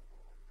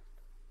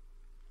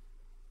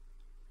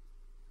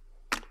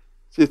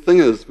 See, the thing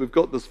is, we've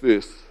got this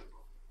verse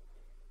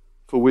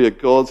For we are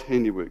God's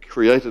handiwork,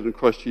 created in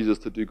Christ Jesus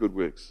to do good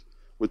works,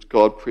 which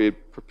God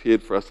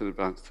prepared for us in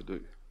advance to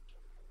do.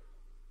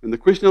 And the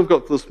question I've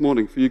got this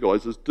morning for you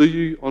guys is, do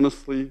you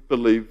honestly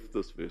believe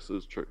this verse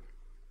is true?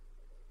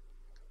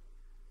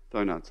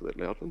 Don't answer that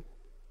loudly.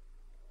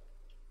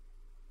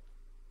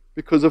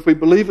 Because if we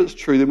believe it's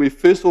true, then we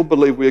first of all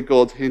believe we are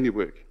God's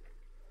handiwork.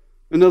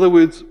 In other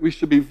words, we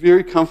should be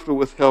very comfortable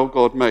with how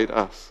God made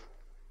us.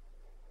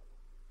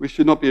 We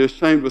should not be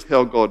ashamed with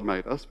how God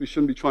made us. We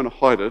shouldn't be trying to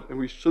hide it, and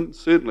we shouldn't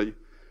certainly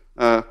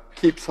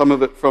keep some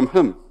of it from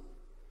Him,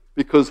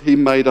 because He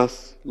made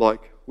us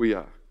like we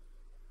are.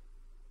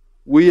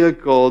 We are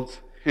God's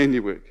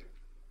handiwork.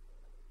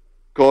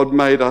 God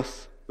made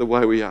us the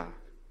way we are.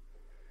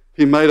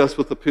 He made us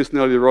with the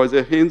personality to raise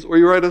our hands, or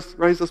He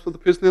raised us with the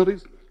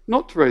personalities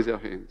not to raise our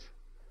hands.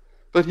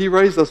 But He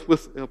raised us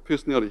with our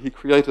personality. He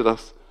created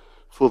us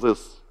for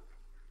this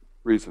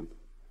reason.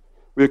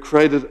 We are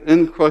created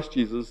in Christ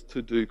Jesus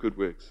to do good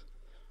works.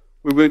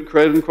 We weren't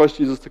created in Christ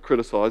Jesus to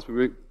criticize. We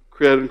weren't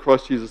created in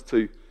Christ Jesus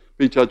to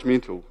be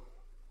judgmental.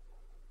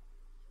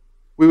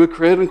 We were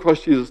created in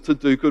Christ Jesus to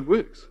do good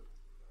works.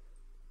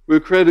 We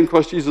were created in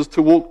Christ Jesus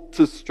to walk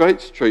to Straight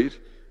Street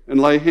and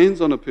lay hands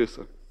on a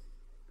person.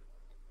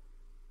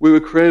 We were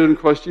created in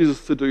Christ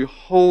Jesus to do a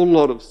whole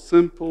lot of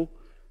simple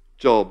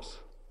jobs,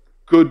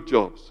 good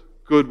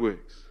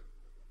works.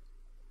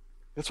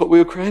 That's what we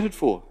were created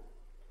for.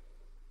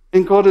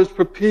 And God has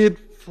prepared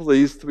for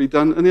these to be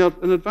done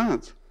in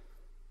advance.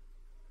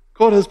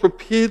 God has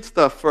prepared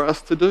stuff for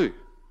us to do.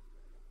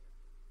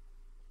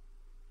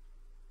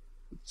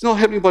 It's not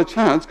happening by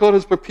chance. God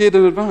has prepared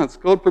in advance.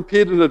 God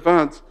prepared in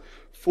advance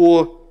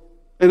for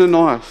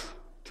Ananias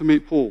to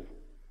meet Paul.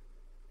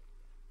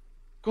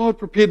 God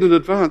prepared in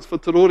advance for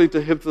Torori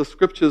to have the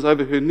scriptures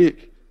over her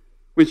neck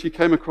when she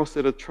came across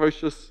that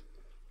atrocious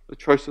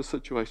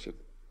situation.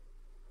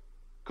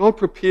 God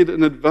prepared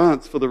in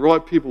advance for the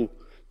right people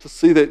to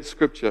see that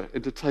scripture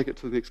and to take it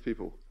to the next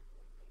people.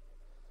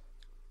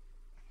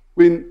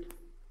 When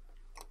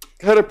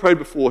Kato prayed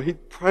before, he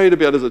prayed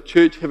about as a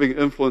church having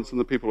influence in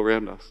the people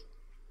around us.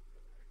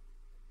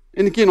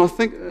 And again, I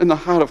think in the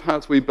heart of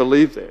hearts we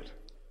believe that.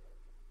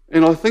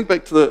 And I think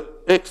back to the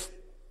Acts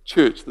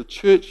church, the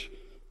church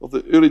of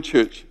the early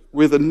church,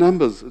 where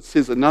it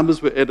says the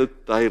numbers were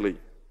added daily.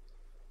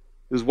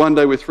 There's one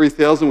day where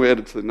 3,000 were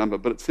added to the number,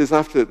 but it says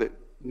after that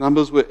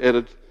numbers were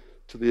added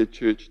to their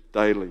church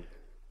daily.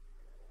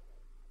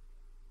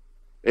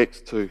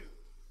 Acts 2.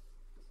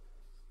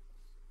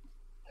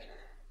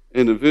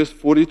 And in verse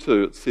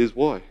 42 it says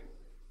why. It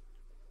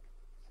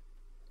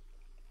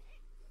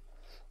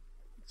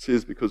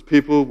says because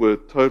people were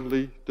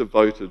totally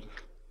devoted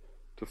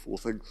to 4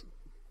 things.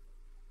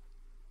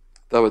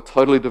 They were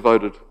totally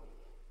devoted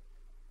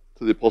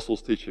to the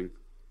apostles' teaching,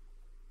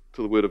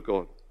 to the word of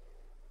God.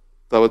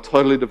 They were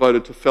totally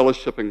devoted to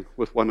fellowshipping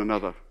with one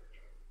another.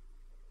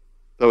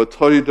 They were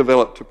totally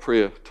devoted to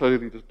prayer,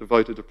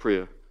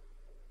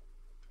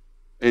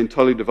 and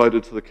totally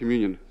devoted to the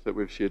communion that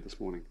we've shared this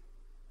morning.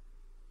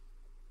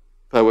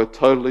 They were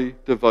totally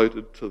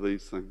devoted to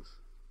these things,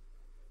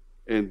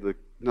 and the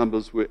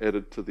numbers were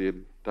added to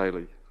them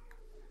daily.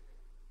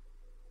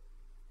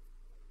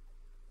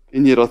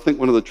 And yet I think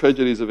one of the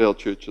tragedies of our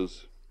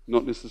churches,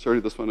 not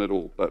necessarily this one at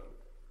all, but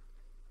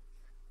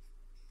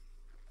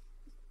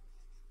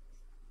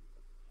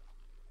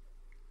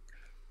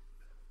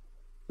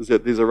is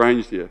that there's a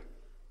range there.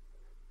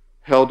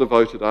 How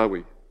devoted are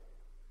we?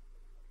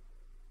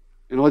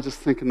 And I just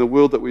think in the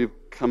world that we've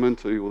come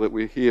into, or that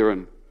we're here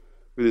in,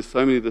 where there's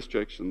so many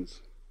distractions,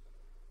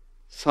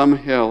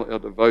 somehow our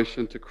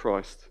devotion to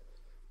Christ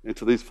and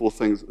to these 4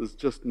 things is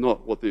just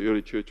not what the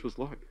early church was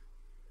like.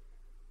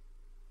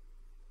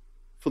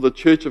 For the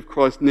church of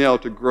Christ now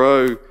to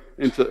grow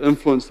and to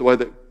influence the way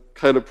that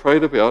Caleb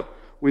prayed about,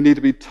 we need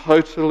to be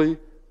totally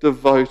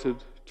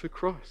devoted to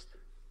Christ.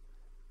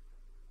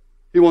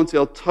 He wants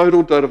our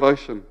total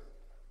devotion.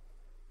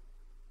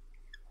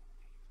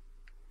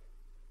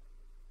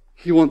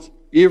 He wants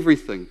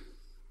everything.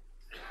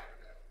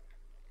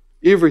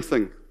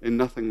 Everything and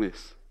nothing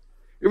less.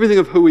 Everything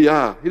of who we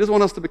are. He doesn't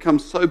want us to become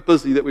so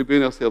busy that we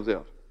burn ourselves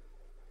out.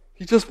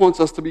 He just wants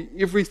us to be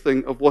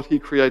everything of what He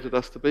created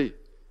us to be.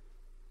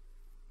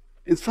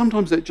 And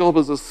sometimes that job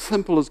is as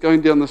simple as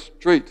going down the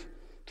street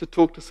to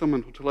talk to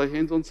someone or to lay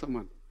hands on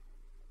someone.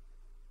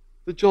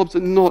 The jobs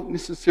are not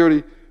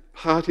necessarily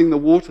parting the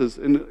waters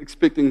and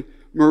expecting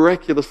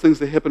miraculous things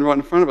to happen right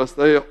in front of us.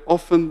 They are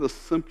often the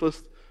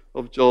simplest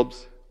of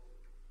jobs,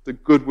 the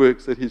good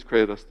works that He's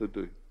created us to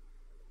do,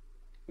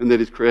 and that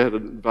He's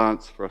created in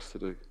advance for us to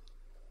do.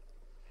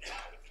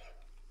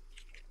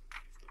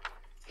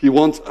 He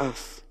wants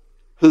us,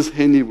 His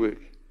handiwork,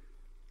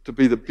 to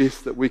be the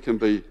best that we can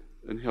be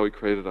in how He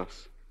created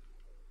us.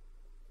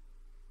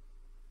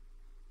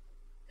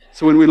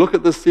 So when we look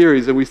at this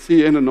series and we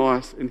see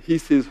Ananias and he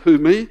says, "Who,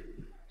 me?"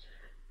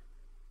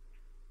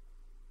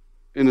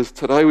 And as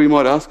today we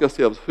might ask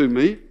ourselves, who,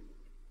 me?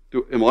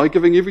 Am I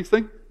giving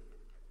everything?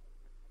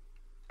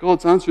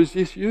 God's answer is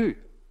yes, you.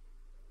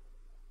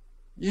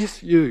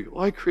 Yes, you.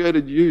 I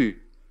created you.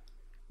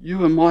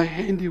 You are my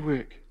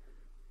handiwork,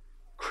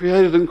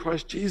 created in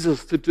Christ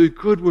Jesus to do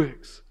good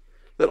works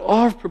that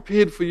I've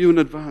prepared for you in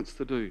advance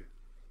to do.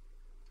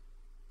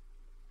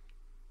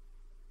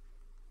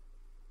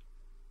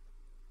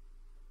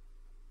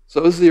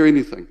 So is there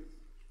anything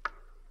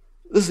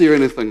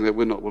that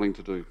we're not willing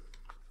to do?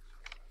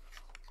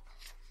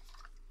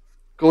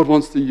 God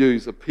wants to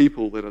use a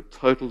people that are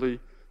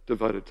totally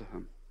devoted to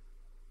him.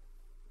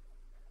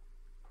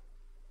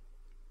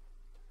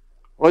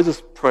 I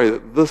just pray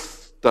that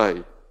this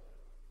day,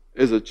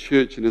 as a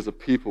church and as a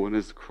people and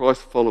as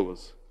Christ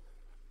followers,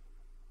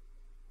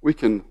 we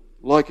can,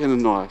 like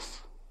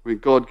Ananias, when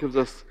God gives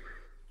us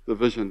the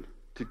vision,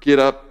 to get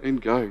up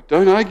and go.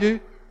 Don't argue.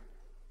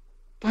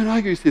 Don't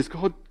argue, says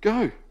God.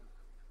 Go.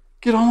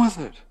 Get on with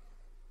it.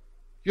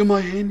 You're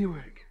my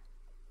handiwork.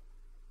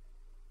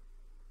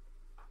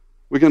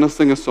 We're going to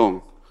sing a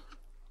song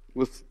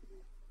with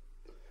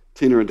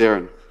Tina and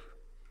Darren.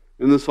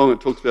 In the song it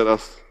talks about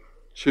us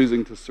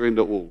choosing to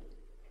surrender all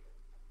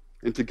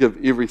and to give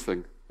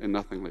everything and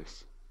nothing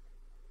less.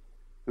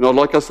 And I'd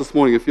like us this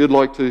morning, if you'd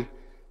like to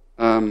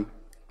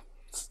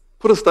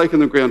put a stake in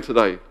the ground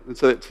today and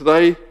say that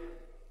today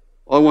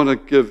I want to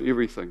give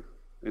everything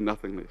and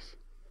nothing less.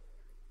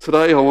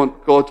 Today I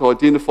want God to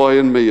identify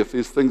in me if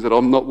there's things that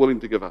I'm not willing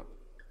to give up.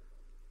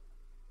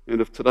 And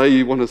if today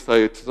you want to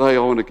say, today I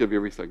want to give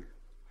everything.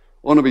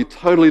 I want to be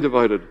totally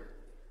devoted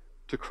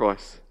to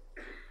Christ.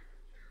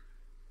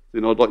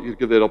 Then I'd like you to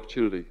give that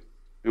opportunity.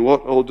 And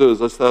what I'll do is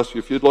just ask you,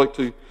 if you'd like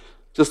to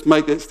just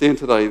make that stand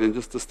today, then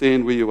just to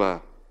stand where you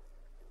are.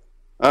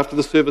 After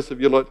the service, if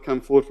you'd like to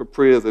come forward for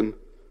prayer, then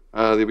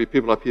there'll be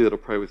people up here that will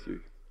pray with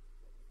you.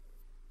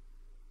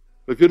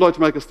 But if you'd like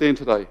to make a stand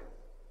today,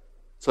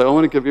 say, I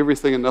want to give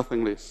everything and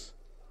nothing less,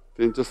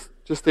 then just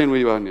stand where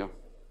you are now.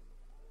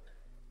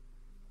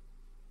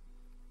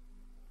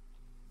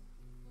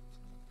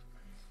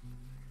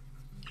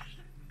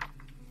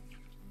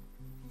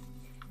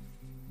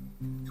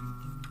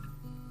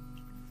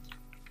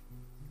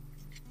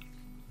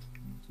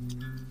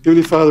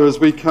 Heavenly Father, as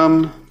we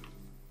come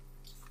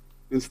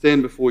and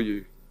stand before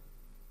you,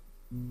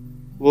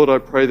 Lord, I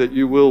pray that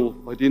you will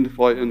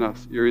identify in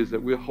us areas that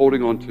we're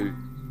holding on to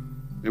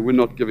and we're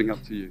not giving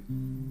up to you.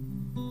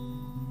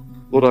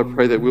 Lord, I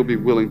pray that we'll be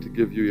willing to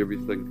give you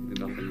everything and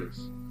nothing less.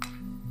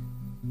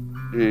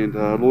 And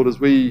Lord, as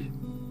we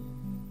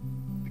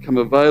become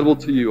available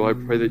to you, I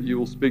pray that you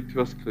will speak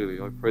to us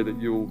clearly. I pray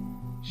that you will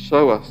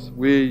show us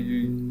where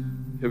you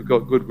have got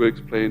good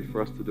works planned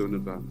for us to do in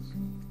advance.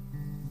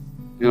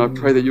 And I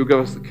pray that you'll give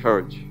us the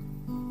courage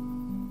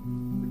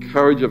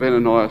of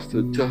Ananias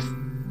to just,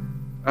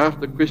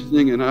 after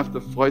questioning and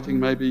after fighting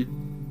maybe,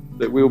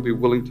 that we'll be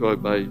willing to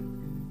obey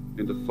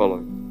and to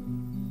follow.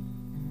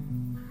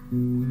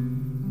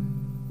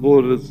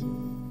 Lord, it is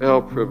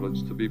our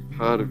privilege to be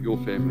part of your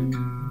family.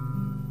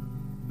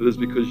 It is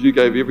because you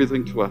gave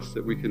everything to us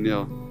that we can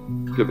now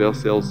give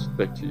ourselves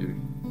back to you.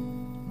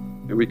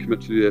 And we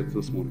commit to do that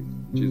this morning.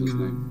 In Jesus'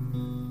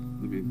 name,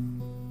 amen.